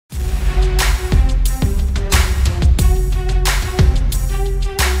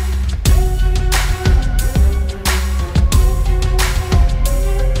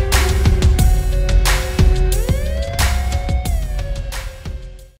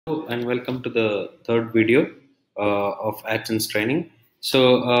Hello and welcome to the third video of Adsense training.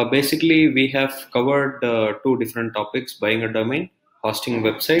 Basically, we have covered two different topics: buying a domain, hosting a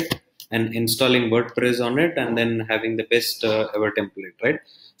website, and installing WordPress on it, and then having the best ever template, right?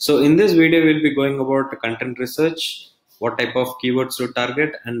 So, in this video, we'll be going about content research, what type of keywords to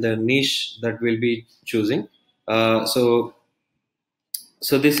target, and the niche that we'll be choosing. Uh, so,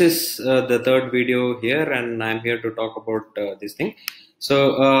 so this is the third video here, and I'm here to talk about this thing.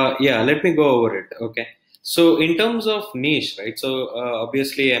 Yeah, let me go over it. Okay. So in terms of niche, right?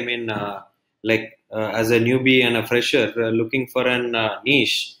 Obviously, I mean, as a newbie and a fresher, looking for an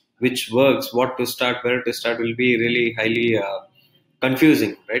niche which works, what to start, where to start, will be really highly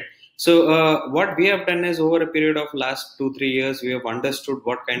confusing, right? What we have done is, over a period of last 2 3 years, we have understood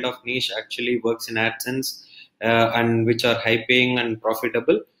what kind of niche actually works in AdSense, and which are high paying and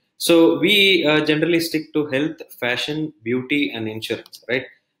profitable. So we generally stick to health, fashion, beauty, and insurance, right?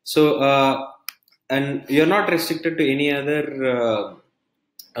 And you're not restricted to any other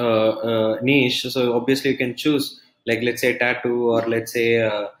niche. So obviously you can choose, like, let's say tattoo, or let's say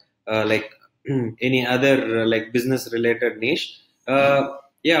like any other business related niche.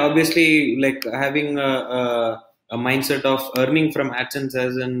 Yeah, obviously, like having a mindset of earning from AdSense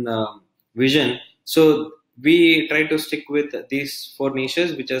as an vision. So we try to stick with these four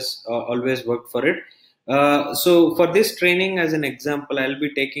niches, which has always worked for it. So for this training, as an example, I'll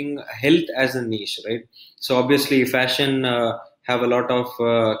be taking health as a niche, right? So obviously, fashion have a lot of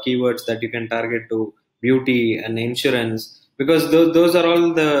keywords that you can target to beauty and insurance, because those are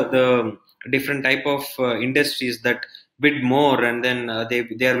all the different type of industries that bid more, and then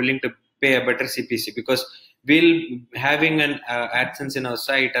they are willing to pay a better CPC, because we'll having an AdSense in our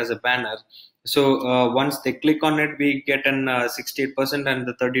site as a banner. So once they click on it, we get an 68%, and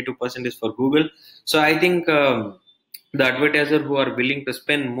the 32% is for Google. So I think the advertiser who are willing to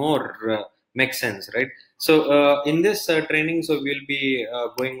spend more makes sense, right? So in this training, so we'll be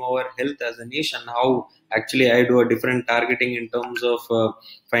going over health as a niche, and how actually I do a different targeting in terms of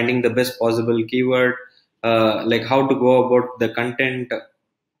finding the best possible keyword, like how to go about the content.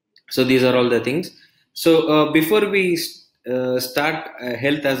 So these are all the things. So before we start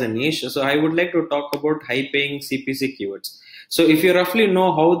health as a niche, so I would like to talk about high paying CPC keywords. So if you roughly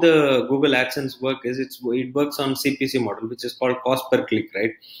know how the Google AdSense it works on CPC model, which is called cost per click, right?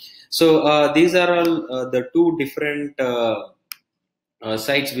 So these are all the two different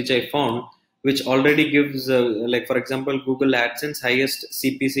sites which I found, which already gives, like for example, Google AdSense highest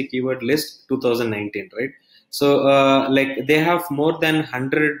CPC keyword list 2019, right? So like they have more than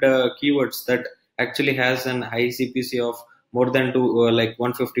 100 keywords that actually has an high CPC of more than like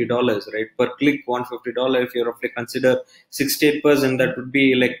 $150, right? Per click, $150. If you roughly consider 68%, that would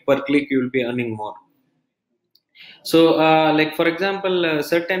be like per click you will be earning more. So, like for example,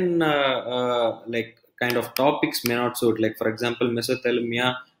 certain like kind of topics may not suit. Like for example,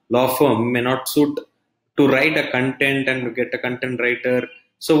 mesothelioma law firm may not suit to write a content and to get a content writer.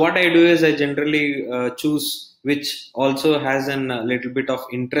 So what I do is I generally choose which also has a little bit of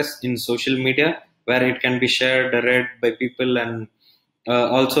interest in social media, where it can be shared, read by people, and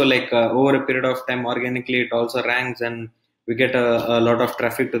also like over a period of time, organically it also ranks, and we get a lot of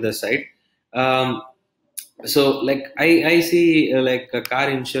traffic to the site. Um, so like I see like car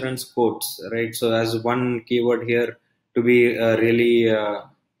insurance quotes, right? So as one keyword here to be really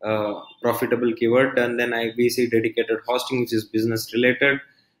profitable keyword, and then we see dedicated hosting, which is business related.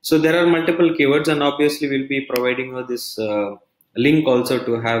 So there are multiple keywords, and obviously we'll be providing you this link also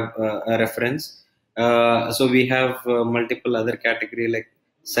to have a reference. So we have multiple other category, like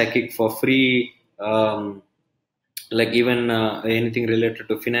psychic for free, like even anything related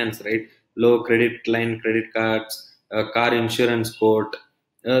to finance, right? Low credit line, credit cards, car insurance quote.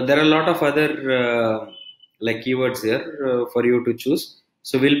 There are a lot of other like keywords here for you to choose.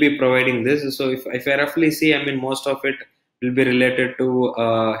 So we'll be providing this. So if I roughly see, I mean, most of it will be related to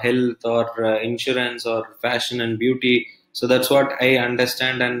health, or insurance, or fashion and beauty. So that's what I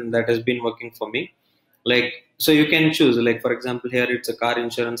understand, and that has been working for me. Like, so you can choose, like for example, here it's a car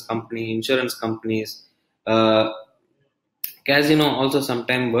insurance company, insurance companies. uh, Casino also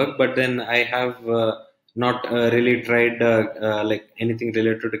sometime work, but then I have not really tried like anything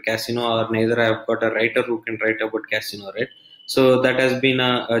related to casino, or neither I have got a writer who can write about casino, right? So that has been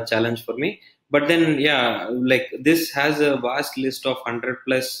a challenge for me. But then, yeah, like this has a vast list of 100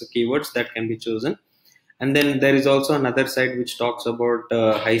 plus keywords that can be chosen. And then there is also another site which talks about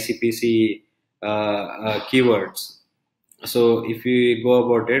high CPC keywords. So if we go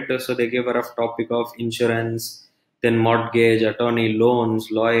about it, so they give a rough topic of insurance, then mortgage, attorney, loans,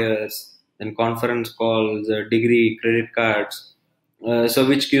 lawyers, then conference calls, degree, credit cards. so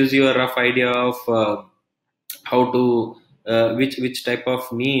which gives you a rough idea of how to which type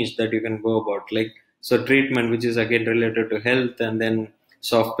of niche that you can go about. Like, so treatment, which is again related to health, and then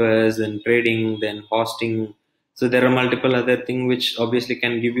softwares and trading, then hosting. So there are multiple other things which obviously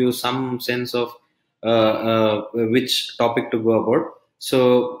can give you some sense of which topic to go about.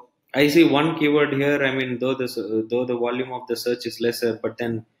 So I see one keyword here. I mean, though the volume of the search is lesser, but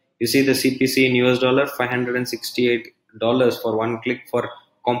then you see the CPC in US dollar, $568 for one click for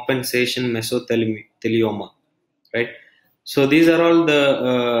compensation mesothelioma, right? So these are all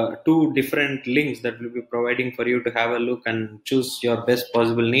the two different links that will be providing for you to have a look and choose your best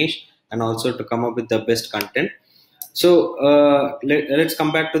possible niche, and also to come up with the best content. So let's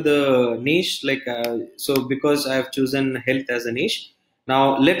come back to the niche. Like, so because I have chosen health as a niche,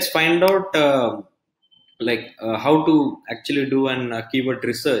 now let's find out how to actually do an keyword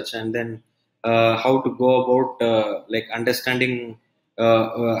research, and then how to go about understanding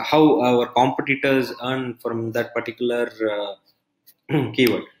how our competitors earn from that particular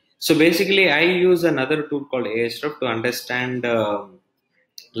keyword. So basically, I use another tool called Ahref to understand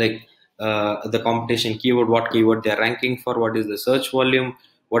like the competition keyword, what keyword they are ranking for, what is the search volume,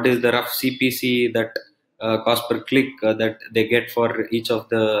 what is the rough CPC, that cost per click that they get for each of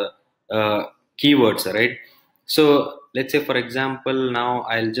the uh, keywords, right? So let's say, for example, now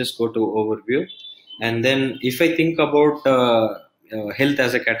I'll just go to overview, and then if I think about health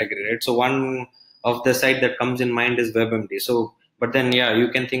as a category, right? So one of the site that comes in mind is WebMD. So, but then yeah, you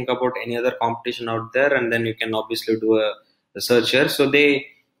can think about any other competition out there, and then you can obviously do a search here. So they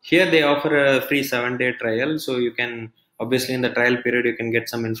offer a free 7-day trial. So you can obviously, in the trial period, you can get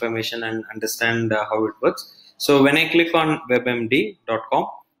some information and understand how it works. So when I click on webmd.com,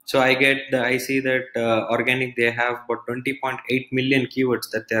 so I see that organic, they have about 20.8 million keywords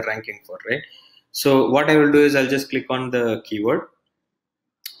that they're ranking for, right? So what I will do is I'll just click on the keyword.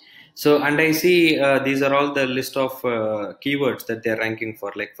 So, and I see these are all the list of keywords that they're ranking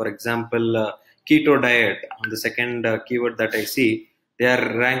for. Like, for example, keto diet, on the second keyword that I see, they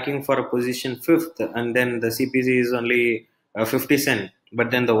are ranking for a position fifth, and then the CPC is only 50 cent,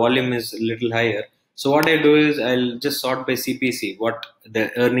 but then the volume is a little higher. So what I do is I'll just sort by CPC, what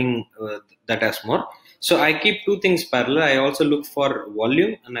the earning that has more. So I keep two things parallel. I also look for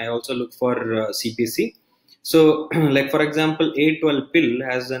volume, and I also look for CPC. So, like for example, A12 pill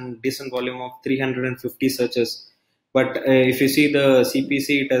has a decent volume of 350 searches, but if you see the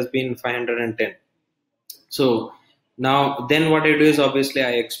CPC, it has been 510. So now, then what I do is obviously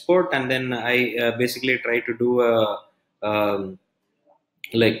I export, and then I basically try to do um,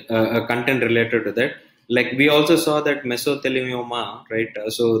 a content related to that. Like, we also saw that mesothelioma, right?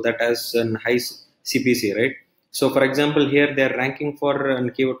 So that has an high CPC, right? So for example, here they are ranking for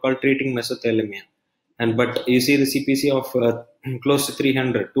a keyword called treating mesothelioma, and but you see the CPC of close to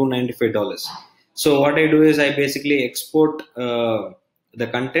 300, $295. So what I do is I basically export the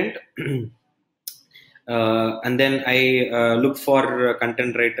content. And then I look for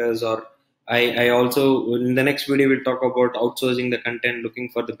content writers, or I also, in the next video, we'll talk about outsourcing the content, looking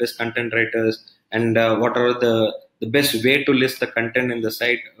for the best content writers, and what are the best way to list the content in the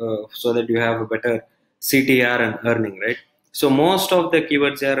site, so that you have a better CTR and earning, right? So most of the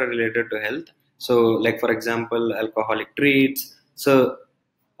keywords are related to health. So like for example, alcoholic treats. So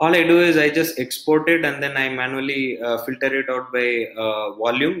all I do is I just export it, and then I manually filter it out by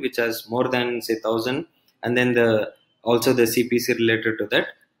volume, which has more than say 1,000, and then the also the CPC related to that.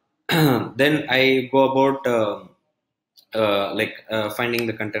 Then I go about finding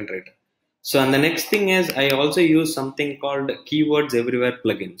the content writer. So, and the next thing is I also use something called Keywords Everywhere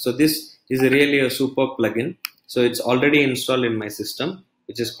plugin. So this is really a super plugin. So it's already installed in my system,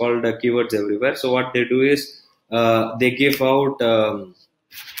 which is called Keywords Everywhere. So what they do is they give out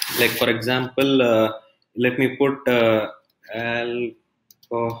like for example, let me put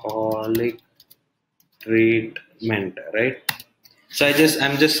alcoholic treatment, right? So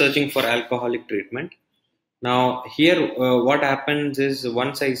I'm just searching for alcoholic treatment. Now here, what happens is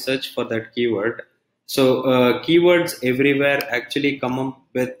once I search for that keyword, so keywords everywhere actually come up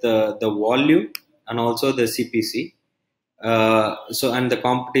with the volume and also the CPC. So and the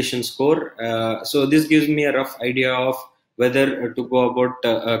competition score. So this gives me a rough idea of whether to go about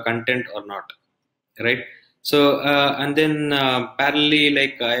content or not, right? So and then parallelly,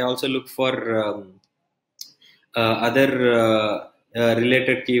 like I also look for other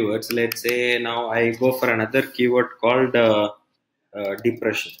related keywords. Let's say now I go for another keyword called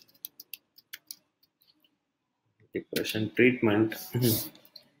depression treatment.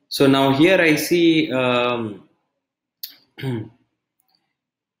 So now here I see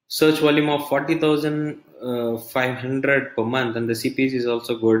search volume of 40,000 500 per month, and the CPC is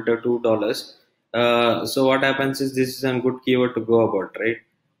also good, $2. So what happens is this is a good keyword to go about, right?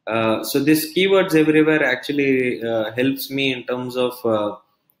 So this keywords everywhere actually helps me in terms of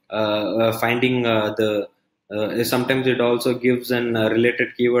finding the. Sometimes it also gives an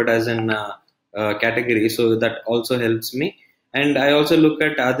related keyword as an category, so that also helps me. And I also look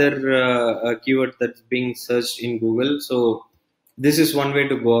at other keyword that's being searched in Google. So this is one way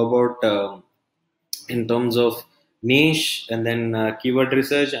to go about in terms of niche, and then keyword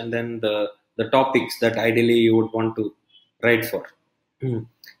research, and then the topics that ideally you would want to write for.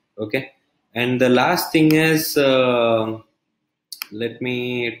 Okay, and the last thing is let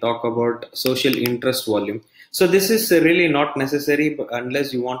me talk about social interest volume. So this is really not necessary,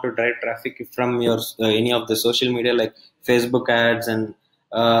 unless you want to drive traffic from your any of the social media like Facebook ads, and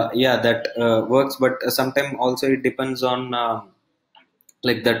yeah, that works. But sometimes also it depends on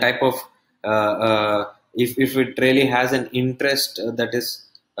like the type of if it really has an interest that is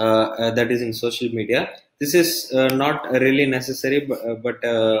in social media. This is not really necessary,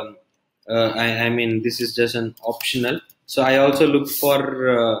 I mean this is just an optional. So I also look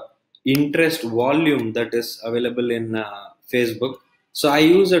for interest volume that is available in Facebook. So I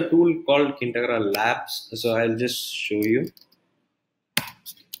use a tool called Kintegra Labs, so I'll just show you.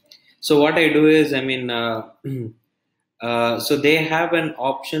 So what I do is, I mean, so they have an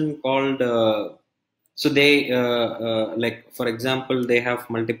option called. So they like, for example, they have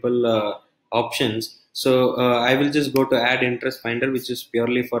multiple options. So I will just go to Add Interest Finder, which is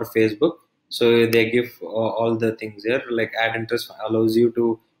purely for Facebook. So they give all the things here. Like Add Interest allows you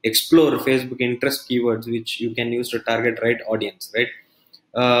to explore Facebook interest keywords, which you can use to target right audience, right?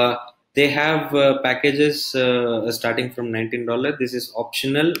 Uh, they have packages starting from $19. This is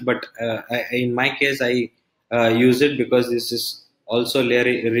optional, but in my case, I use it because this is also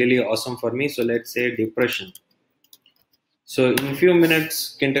really awesome for me. So let's say depression. So in few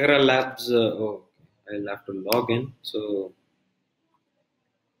minutes, Kintegra Labs. Oh, I'll have to log in. So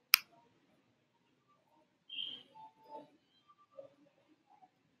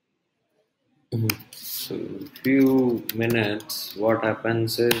so few minutes, what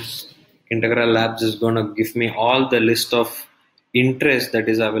happens is Integral Labs is going to give me all the list of interest that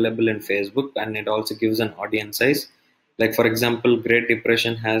is available in Facebook, and it also gives an audience size. Like for example, Great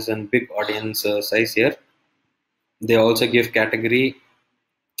Depression has a big audience size here. They also give category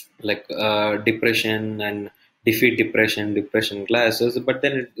like depression and defeat depression, depression classes. But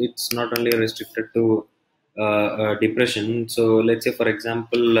then it's not only restricted to depression. So let's say for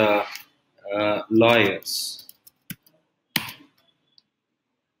example, lawyers.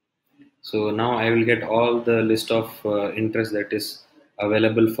 So now I will get all the list of interest that is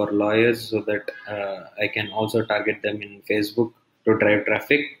available for lawyers, so that I can also target them in Facebook to drive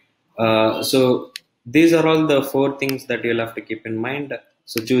traffic. So these are all the four things that you'll have to keep in mind.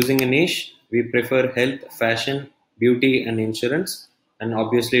 So choosing a niche, we prefer health, fashion, beauty, and insurance. And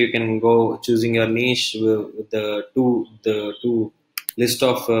obviously, you can go choosing your niche with the two list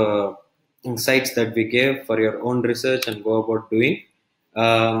of sites that we gave for your own research and go about doing.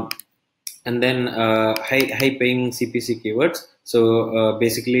 And then high paying CPC keywords. So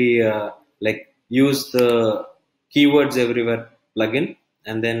basically, like use the keywords everywhere plugin,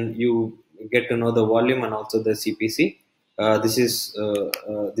 and then you get to know the volume and also the CPC. This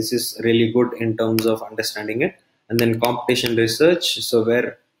is really good in terms of understanding it. And then competition research. So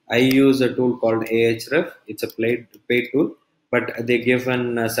where I use a tool called Ahref. It's a paid tool, but they give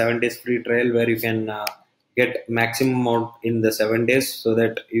an 7 days free trial where you can get maximum amount in the 7 days, so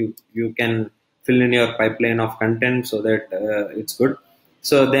that you can fill in your pipeline of content, so that it's good.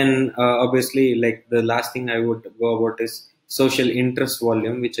 So then obviously, like the last thing I would go about is social interest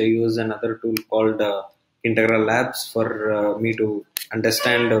volume, which I use another tool called Integral Labs for me to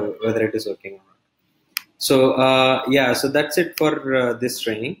understand whether it is working or not. So yeah, so that's it for this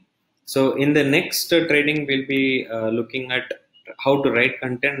training. So in the next training, we'll be looking at how to write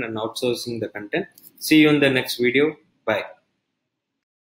content and outsourcing the content. See you in the next video. Bye.